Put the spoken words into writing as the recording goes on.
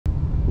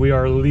We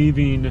are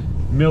leaving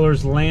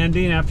Miller's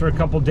Landing after a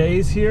couple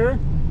days here,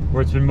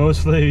 where it's been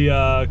mostly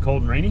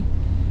cold and rainy.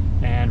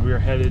 And we are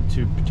headed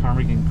to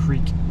Ptarmigan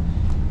Creek,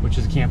 which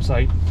is a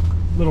campsite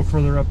a little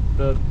further up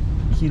the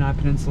Kenai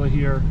Peninsula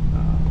here.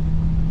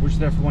 We're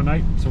just there for one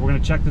night, so we're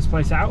gonna check this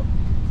place out,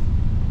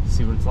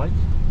 see what it's like.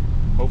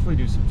 Hopefully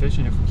do some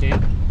fishing if we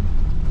can.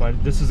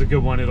 But this is a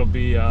good one. It'll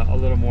be a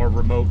little more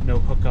remote, no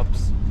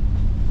hookups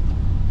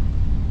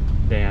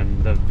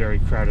than the very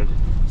crowded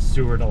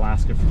Seward,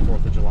 Alaska for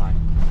 4th of July.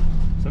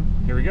 So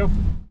here we go.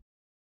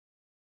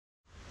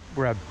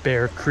 We're at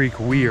Bear Creek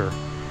Weir,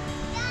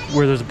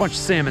 where there's a bunch of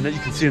salmon that you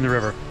can see in the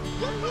river.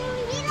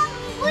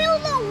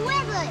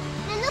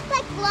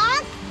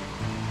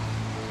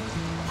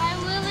 I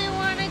really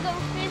want to go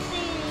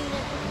fishing.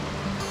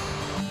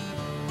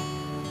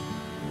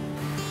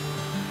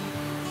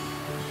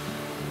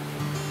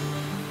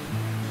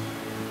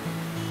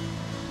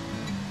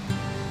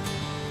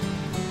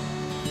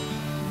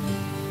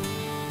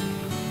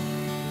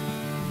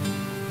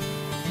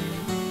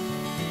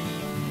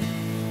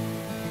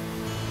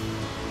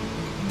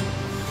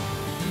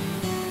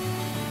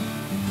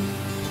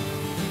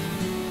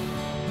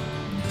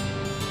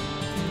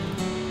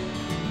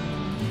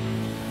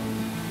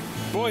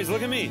 Boys,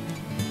 look at me.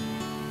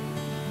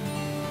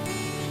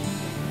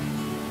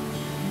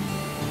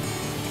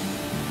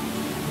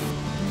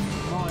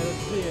 Oh, let's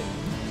see it.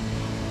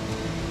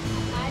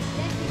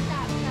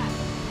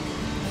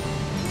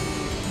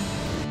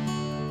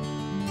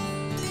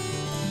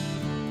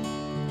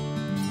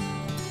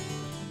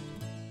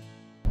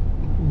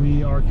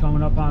 We are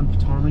coming up on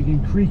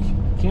Ptarmigan Creek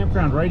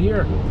campground right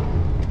here.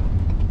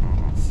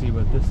 Let's see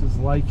what this is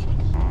like.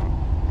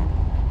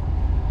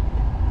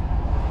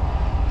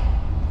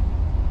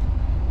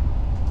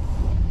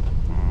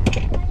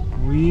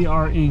 We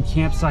are in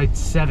campsite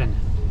 7.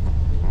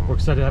 We're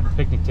excited to have a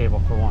picnic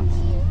table for once.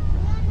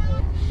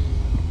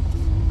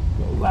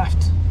 Go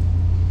left.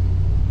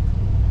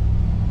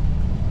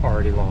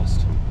 Already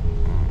lost.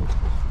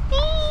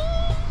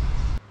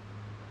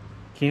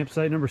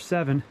 Campsite number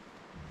 7.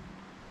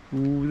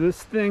 Ooh,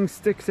 this thing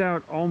sticks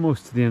out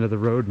almost to the end of the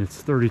road, and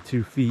it's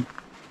 32 feet.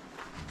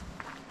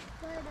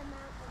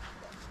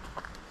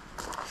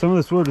 Some of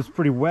this wood is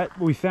pretty wet,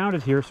 but we found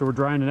it here, so we're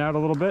drying it out a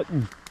little bit,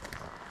 and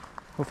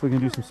hopefully we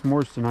can do some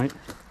s'mores tonight.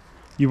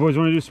 You boys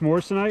want to do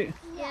s'mores tonight?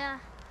 Yeah.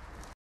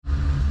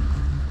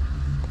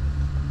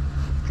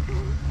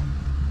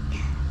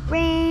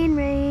 Rain,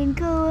 rain,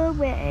 go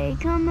away,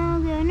 come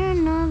again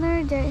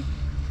another day.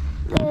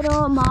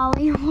 Little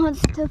Molly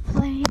wants to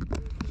play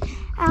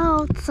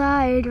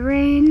outside,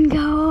 rain,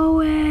 go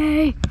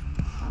away.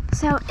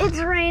 So it's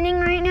raining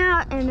right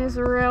now and it's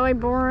really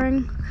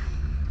boring.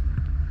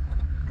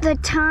 The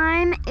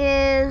time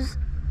is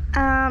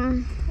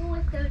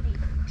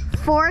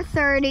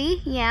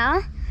 4:30,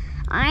 yeah.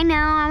 I know,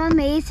 I'm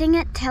amazing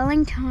at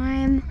telling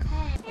time.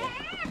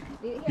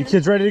 You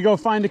kids ready to go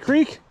find the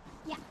creek?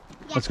 Yeah.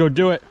 Let's go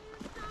do it.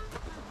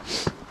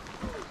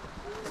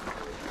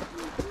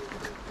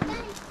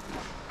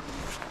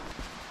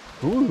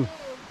 Ooh.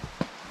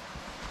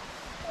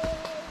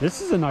 This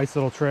is a nice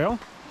little trail.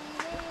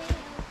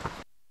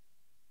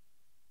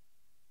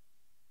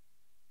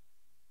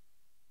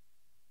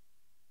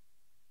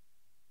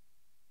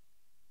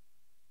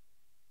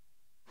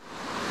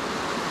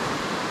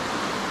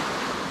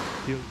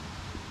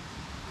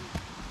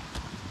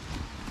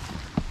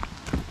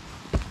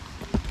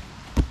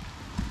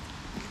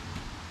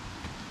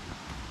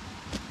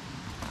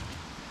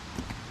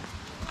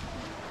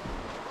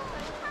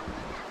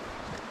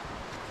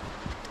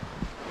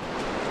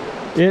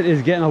 It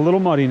is getting a little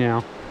muddy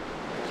now.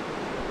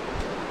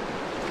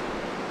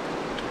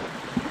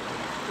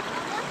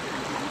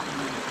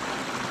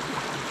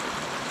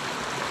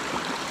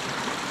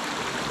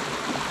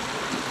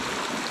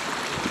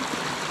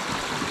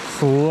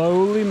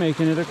 Slowly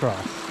making it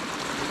across.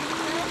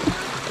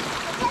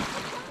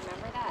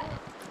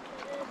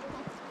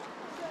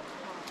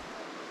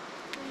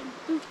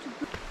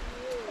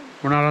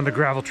 We're not on the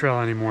gravel trail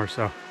anymore,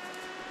 so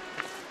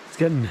it's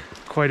getting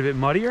quite a bit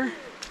muddier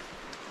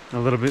and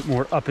a little bit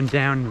more up and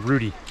down and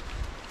rooty,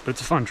 but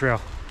it's a fun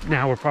trail.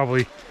 Now we're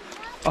probably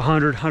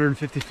 100,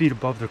 150 feet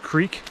above the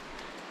creek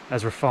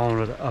as we're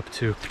following it up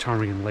to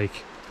Ptarmigan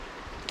Lake.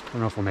 I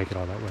don't know if we'll make it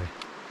all that way.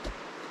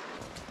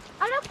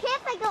 I don't care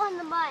if I go in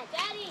the mud.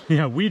 Daddy!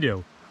 Yeah, we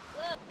do.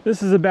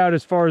 This is about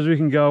as far as we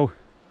can go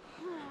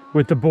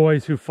with the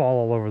boys who fall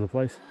all over the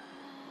place.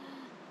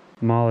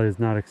 Molly is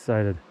not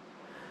excited.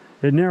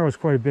 It narrows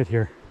quite a bit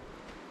here.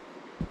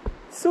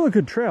 It's still a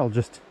good trail,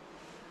 just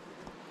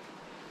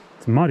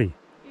it's muddy.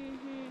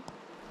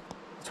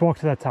 Let's walk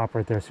to that top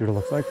right there, see what it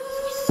looks like.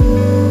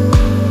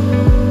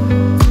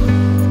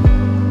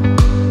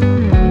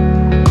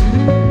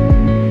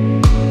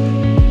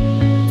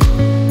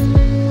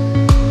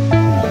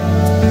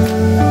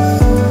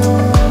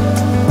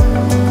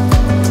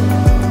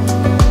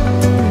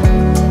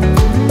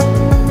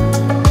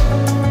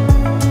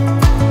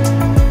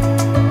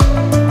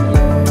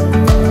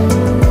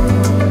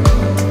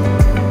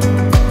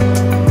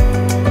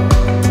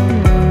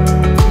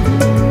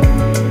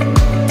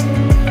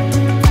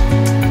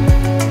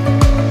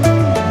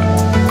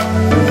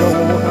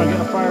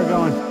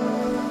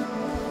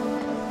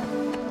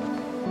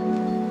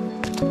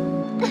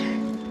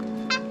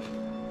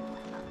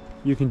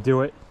 You can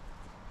do it.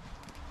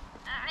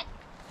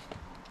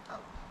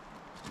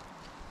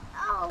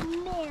 Oh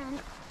man.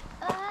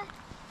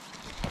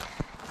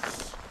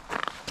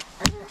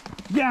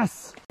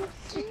 Yes!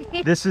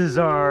 This is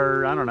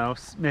our, I don't know,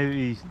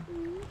 maybe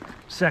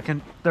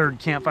second, third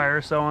campfire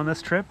or so on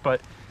this trip, but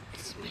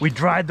we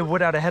dried the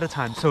wood out ahead of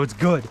time, so it's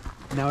good.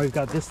 Now we've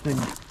got this thing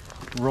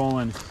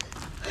rolling.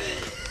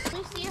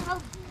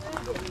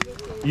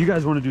 You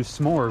guys want to do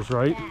s'mores,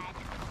 right?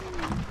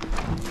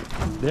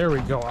 There we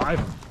go.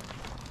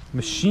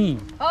 Machine.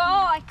 Oh,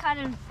 I caught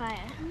it on fire.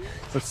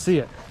 Let's see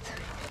it.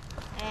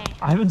 Hey.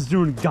 Ivan's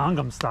doing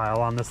Gangnam style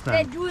on this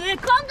thing. Do the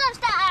Gangnam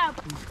style.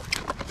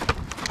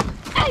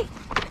 Hey,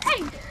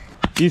 hey.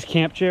 These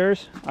camp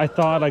chairs, I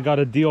thought I got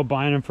a deal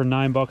buying them for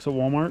 $9 at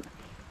Walmart.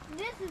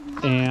 This is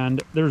mine.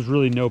 And there's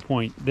really no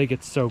point. They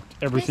get soaked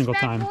every single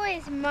time. This bad boy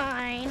is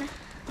mine.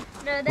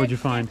 No, What'd you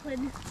find?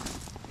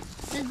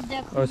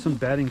 Declan. Oh, some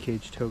batting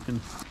cage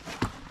token.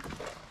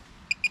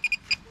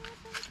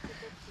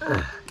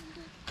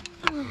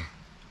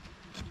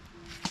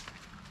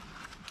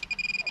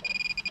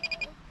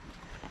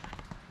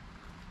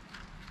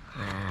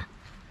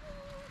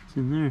 It's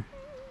in there.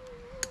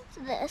 What's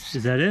this?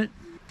 Is that it?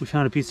 We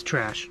found a piece of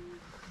trash.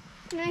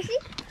 Can I see?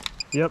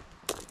 Yep.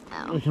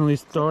 We can at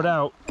least throw it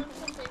out. I can't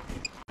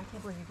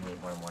believe you can eat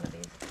one of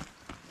these.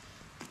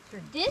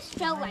 This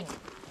felt like.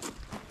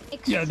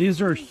 Yeah,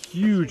 these are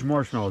huge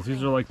marshmallows.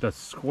 These are like the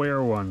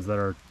square ones that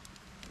are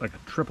like a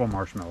triple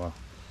marshmallow.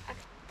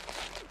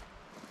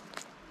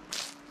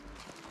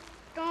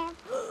 Don't.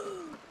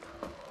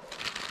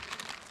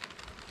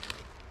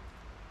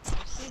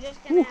 You're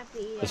just gonna have to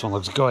eat This one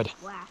looks good.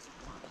 Last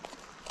one.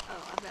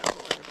 Oh, I've got a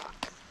whole other box.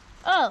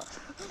 Oh.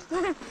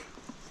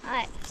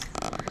 Alright.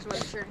 I just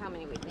wasn't sure how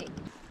many we'd make.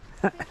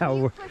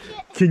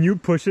 Can you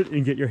push it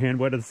and get your hand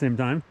wet at the same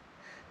time?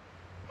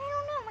 I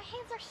don't know, my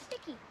hands are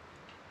sticky.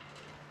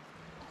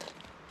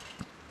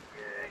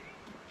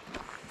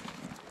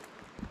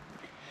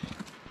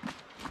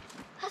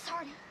 That's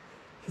hard.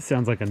 It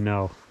sounds like a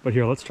no. But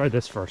here, let's try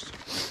this first.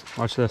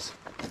 Watch this.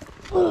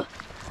 Oh,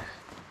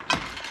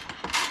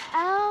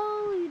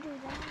 you do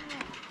that.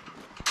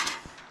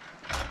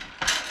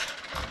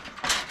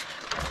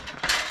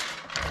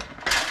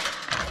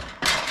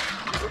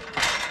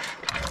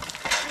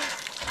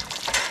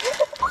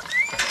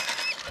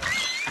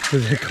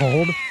 Is it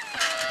cold?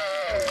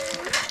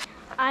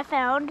 I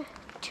found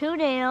 2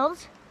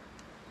 nails,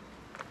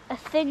 a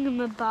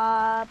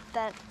thingamabob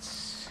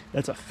that's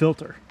That's a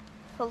filter.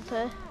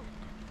 filter,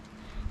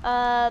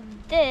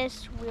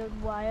 this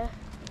weird wire,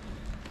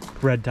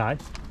 Red tie.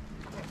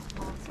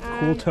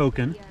 Cool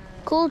token.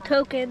 cool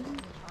token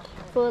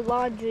for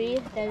laundry,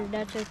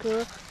 that's so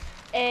cool,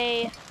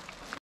 a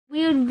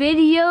weird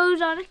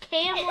videos on a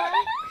camera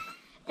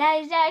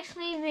that is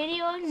actually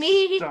videoing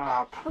me.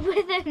 Stop.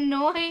 With an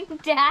annoying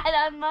dad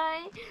on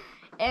mine,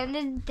 and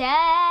his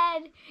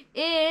dad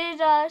is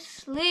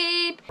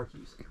asleep.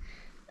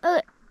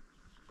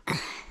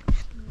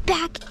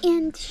 Back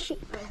into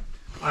shape.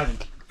 Ivan,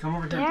 come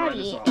over here and dry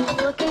this Daddy off.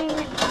 is looking.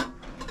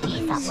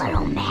 He's a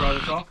little Dry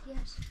mad. this off?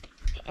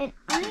 And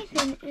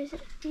Ivan is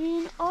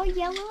in all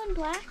yellow and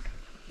black.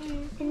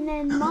 And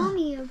then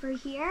Mommy over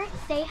here.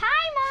 Say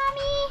hi,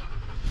 Mommy.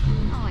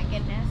 Oh my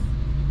goodness.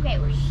 Okay,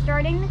 we're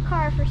starting the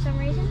car for some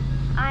reason.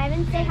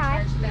 Ivan, say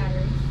hi. Charge the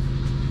battery.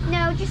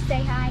 No, just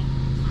say hi.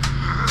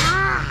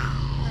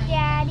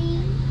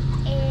 Daddy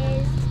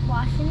is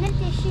washing the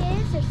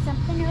dishes. There's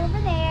something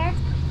over there.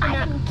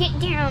 Ivan, get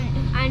down.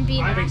 I'm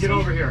being Ivan, get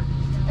over here.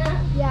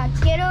 Yeah,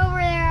 get over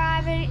there,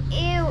 Ivan.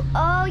 Ew.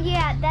 Oh,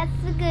 yeah, that's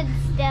the good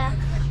stuff.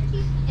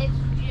 It's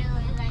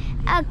really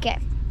like. Okay.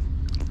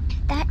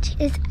 That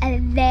is a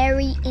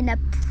very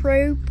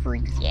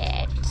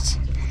inappropriate.